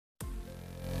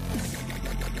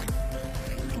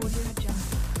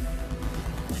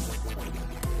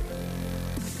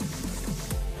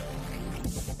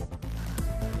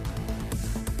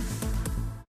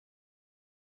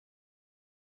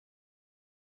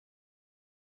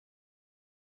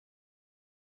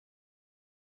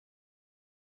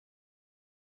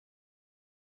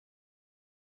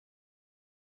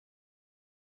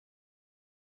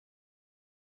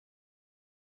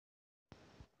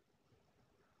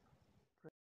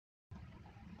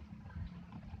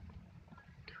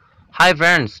Hi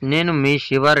friends, నేను మీ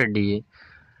Sivareddy.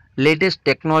 Latest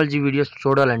technology videos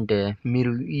చూడాలంటే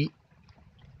మీరు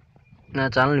నా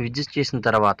ఛానల్ విజిట్ చేసిన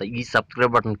తర్వాత ఈ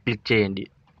సబ్స్క్రైబ్ బటన్ క్లిక్ చేయండి.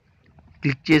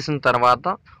 క్లిక్ చేసిన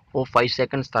తర్వాత ఓ 5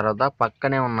 సెకండ్స్ తర్వాత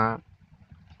పక్కనే ఉన్న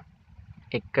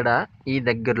ఇక్కడ ఈ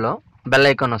దగ్గరలో బెల్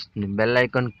ఐకాన్ వస్తుంది. బెల్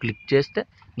ఐకాన్ క్లిక్ చేస్తే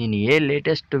నేను ఏ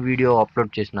లేటెస్ట్ వీడియో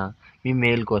అప్లోడ్ చేసినా మీ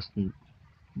మెయిల్కి వస్తుంది.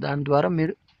 దాని ద్వారా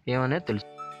మీరు ఏమనేది తెలుసు.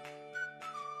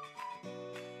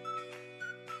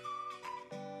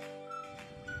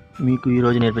 మీకు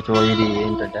ఈరోజు నేర్పించబోయేది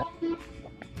ఏంటంటే,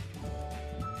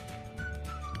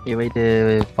 ఏవైతే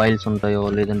ఫైల్స్ ఉంటాయో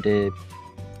లేదంటే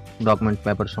డాక్యుమెంట్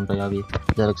పేపర్స్ ఉంటాయో అవి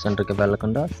జెరాక్స్ సెంటర్కి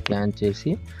వెళ్ళకుండా స్కాన్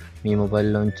చేసి మీ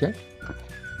మొబైల్లోంచే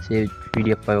సేవ్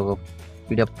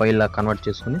పీడిఎఫ్ ఫైల్లా కన్వర్ట్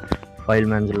చేసుకుని ఫైల్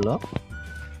మేనేజర్లో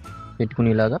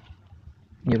పెట్టుకునేలాగా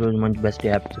ఈరోజు మంచి బెస్ట్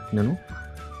యాప్ చెప్తున్నాను.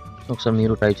 ఒకసారి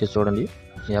మీరు ట్రై చేసి చూడండి.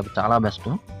 ఈ యాప్ చాలా బెస్ట్.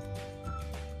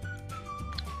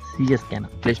 CamScanner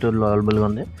ప్లే స్టోర్లో అవైలబుల్గా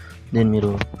ఉంది. దీన్ని మీరు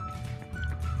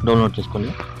డౌన్లోడ్ చేసుకోండి.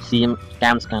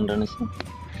 CamScanner అనేసి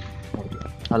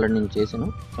ఆల్రెడీ నేను చేశాను,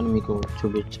 కానీ మీకు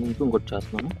చూపించడానికి ఇంకోటి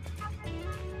చేస్తున్నాను.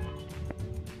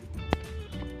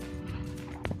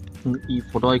 ఈ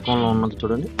ఫోటో ఐకాన్లో ఉన్నది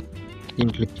చూడండి,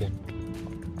 దీన్ని క్లిక్ చేయండి.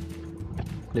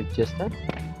 క్లిక్ చేస్తే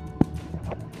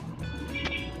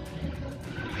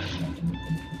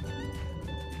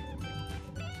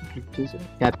క్లిక్ చేసి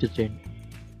క్యాప్చర్ చేయండి.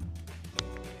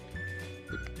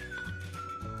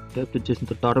 క్యాప్చర్ చేసిన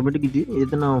తర్వాత ఆటోమేటిక్ ఇది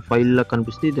ఏదైనా ఫైల్లా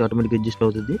కనిపిస్తే ఇది ఆటోమేటిక్ అడ్జస్ట్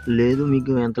అవుతుంది. లేదు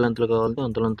మీకు ఎంత లెంత్లో కావాలంటే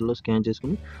అంత లెంత్లో స్కాన్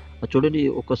చేసుకుని చూడండి,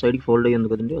 ఒక సైడ్కి ఫోల్డ్ అయ్యింది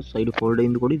కదండి, ఆ సైడ్ ఫోల్డ్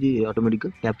అయ్యింది కూడా ఇది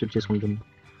ఆటోమేటిక్గా క్యాప్చర్ చేసుకుంటుంది,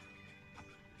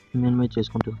 మినిమైజ్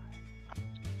చేసుకుంటుంది,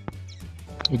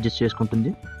 అడ్జస్ట్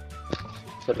చేసుకుంటుంది.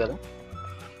 సరే కదా,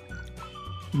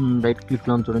 రైట్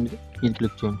క్లిక్లో ఉంది చూడండి, ఇది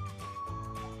క్లిక్ చేయండి.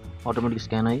 ఆటోమేటిక్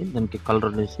స్కాన్ అయ్యి దానికి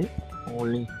కలర్ వేసి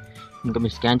ఓన్లీ ఇంకా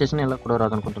మీరు స్కాన్ చేసిన ఎలా కూడా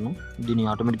రాదనుకుంటున్నాం. దీన్ని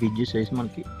ఆటోమేటిక్ అడ్జస్ట్ చేసి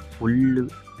మనకి ఫుల్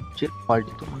పిక్చర్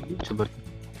క్వాలిటీతో మనకి చూపెడుతుంది.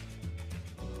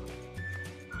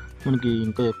 మనకి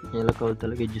ఇంకా ఎలా కావాలితే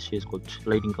అలాగే అడ్జస్ట్ చేసుకోవచ్చు.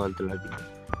 లైటింగ్ కావాలితే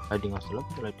లైటింగ్ వస్తుంది,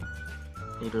 లైటింగ్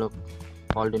ఇట్లా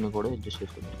క్వాలిటీని కూడా అడ్జస్ట్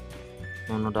చేసుకోవచ్చు.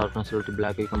 ఏమన్నా డార్క్నెస్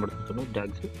బ్లాక్ అయి కనబడుతుంటాను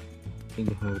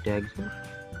ట్యాగ్స్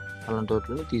అలాంటి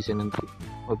వాటిని తీసేందుకు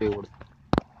ఉపయోగపడుతుంది.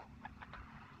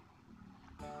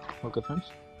 ఓకే ఫ్రెండ్స్,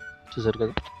 చూసారు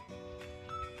కదా.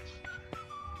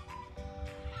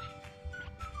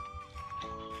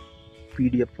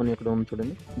 PDF అని ఎక్కడ ఉంది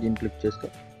చూడండి, దీన్ని క్లిక్ చేస్తే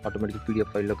ఆటోమేటిక్ PDF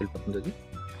ఫైల్లోకి వెళ్ళిపోతుంది. అది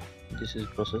this is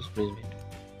process please wait.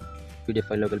 PDF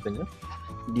ఫైల్లోకి వెళ్ళిపోయింది.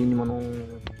 దీన్ని మనం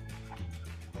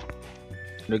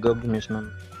రికగ్నిషన్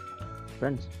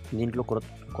ఫ్రెండ్స్, దీంట్లో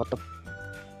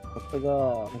కొత్తగా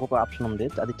ఇంకొక ఆప్షన్ ఉంది,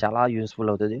 అది చాలా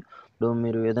యూస్ఫుల్ అవుతుంది. ఇప్పుడు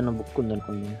మీరు ఏదైనా బుక్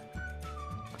ఉందనుకోండి,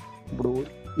 ఇప్పుడు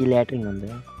ఈ లెటరింగ్ ఉంది,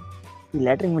 ఈ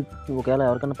లెటరింగ్ ఒకవేళ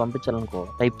ఎవరికైనా పంపించాలనుకో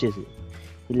టైప్ చేసి,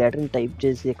 ఈ లెటర్ని టైప్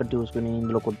చేసి ఇక్కడ చూసుకుని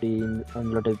ఇందులో కొట్టి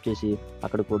అందులో టైప్ చేసి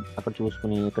అక్కడ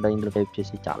చూసుకుని ఇక్కడ ఇందులో టైప్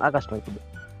చేసి చాలా కష్టం అవుతుంది.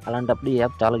 అలాంటప్పుడు ఈ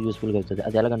యాప్ చాలా యూస్ఫుల్గా అవుతుంది.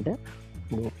 అది ఎలాగంటే,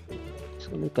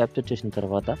 ఇప్పుడు క్యాప్చర్ చేసిన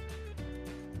తర్వాత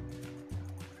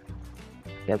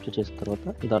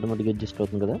ఇది ఆటోమేటిక్గా అడ్జస్ట్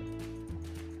అవుతుంది కదా.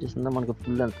 చేసిందా మనకి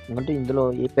ఫుల్ ఎందుకంటే ఇందులో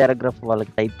ఏ పారాగ్రాఫ్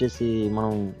వాళ్ళకి టైప్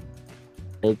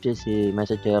చేసి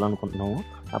మెసేజ్ చేయాలనుకుంటున్నాము,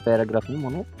 ఆ పారాగ్రాఫ్ని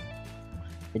మనం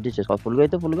అడ్జస్ట్ చేసుకోవాలి. ఫుల్గా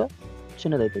అయితే ఫుల్గా,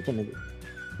 చిన్నది అయితే చిన్నది,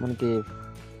 మనకి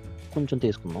కొంచెం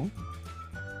తీసుకుందాం,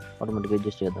 ఆటోమేటిక్గా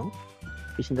అడ్జస్ట్ చేద్దాం.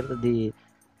 తీసిన తర్వాత the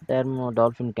term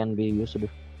dolphin can be used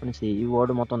అనేసి ఈ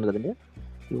వర్డ్ మొత్తం ఉంది కదండి,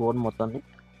 ఈ వర్డ్ మొత్తాన్ని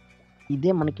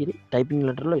ఇదే మనకి టైపింగ్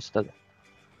లెటర్లో ఇస్తుంది.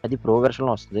 అది ప్రో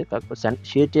వెర్షన్లో వస్తుంది. కాకపోతే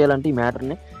షేర్ చేయాలంటే ఈ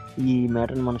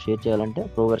మ్యాటర్ని మనం షేర్ చేయాలంటే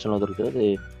ప్రో వెర్షన్లో దొరుకుతుంది. అది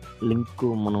లింక్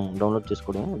మనం డౌన్లోడ్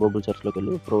చేసుకోవడం, గూగుల్ సెర్చ్లోకి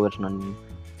వెళ్ళి ప్రో వెర్షన్ అని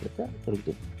పెడితే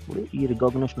దొరుకుతుంది. ఇప్పుడు ఈ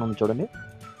రికగ్నిషన్ ఉంది చూడండి,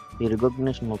 ఈ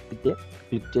రికగ్నిషన్ నొక్కితే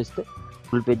క్లిక్ చేస్తే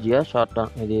ఫుల్ పేజీయా షార్ట్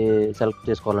ఇది సెలెక్ట్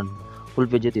చేసుకోవాలండి. ఫుల్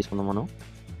పేజీ తీసుకుందాం మనం.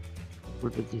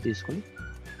 ఫుల్ పేజీ తీసుకుని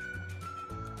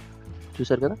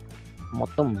చూసారు కదా,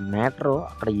 మొత్తం మ్యాటర్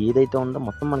అక్కడ ఏదైతే ఉందో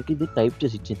మొత్తం మనకి ఇది టైప్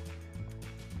చేసి ఇచ్చింది.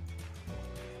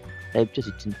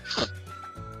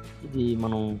 ఇది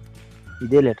మనం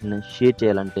ఇదే లెటర్ని షేర్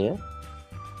చేయాలంటే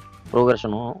ప్రో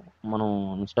వెర్షన్ మనం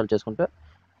ఇన్స్టాల్ చేసుకుంటే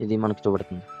ఇది మనకి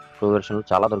చూపెడుతుంది. ప్రో వెర్షన్లో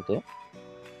చాలా దొరుకుతాయి.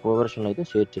 ప్రో వెర్షన్లో అయితే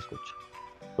షేర్ చేసుకోవచ్చు.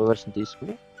 ప్రో వెర్షన్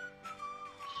తీసుకుని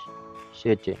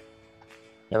షేర్ చేయండి.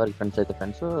 ఎవరికి ఫ్రెండ్స్ అయితే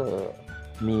ఫ్రెండ్స్,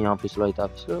 మీ ఆఫీస్లో అయితే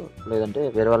ఆఫీస్లో, లేదంటే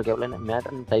వేరే వాళ్ళకి ఎవరైనా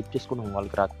మ్యాటర్ని టైప్ చేసుకుని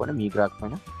వాళ్ళకి రాకపోయినా మీకు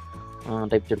రాకపోయినా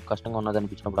టైప్ చేయడం కష్టంగా ఉన్నది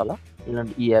అనిపించినప్పుడు అలా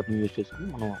ఇలాంటి ఈ యాప్ని యూజ్ చేసుకుని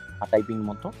మనం ఆ టైపింగ్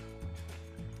మొత్తం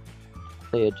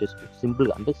తయారు చేసుకోవచ్చు.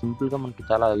 సింపుల్గా మనకి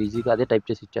చాలా ఈజీగా అదే టైప్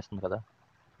చేసి ఇచ్చేస్తుంది కదా.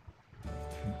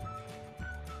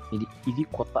 ఇది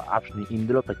కొత్త ఆప్షన్.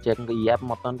 ఇందులో ప్రత్యేకంగా ఈ యాప్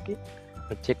మొత్తానికి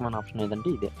ప్రత్యేకమైన ఆప్షన్ ఏదంటే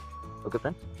ఇదే. ఓకే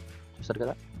ఫ్రెండ్స్, చూసారు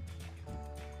కదా.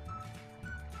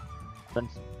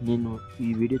 ఫ్రెండ్స్, నేను ఈ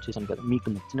వీడియో చేశాను కదా, మీకు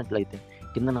నచ్చినట్లయితే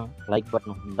కిందన లైక్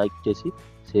బటన్ లైక్ చేసి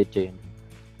షేర్ చేయండి.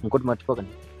 ఇంకోటి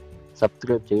మర్చిపోకండి,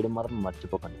 సబ్స్క్రైబ్ చేయడం మాత్రం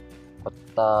మర్చిపోకండి.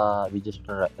 కొత్త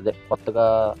కొత్తగా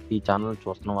ఈ ఛానల్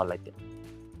చూస్తున్న వాళ్ళైతే.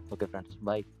 Okay friends,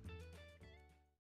 bye.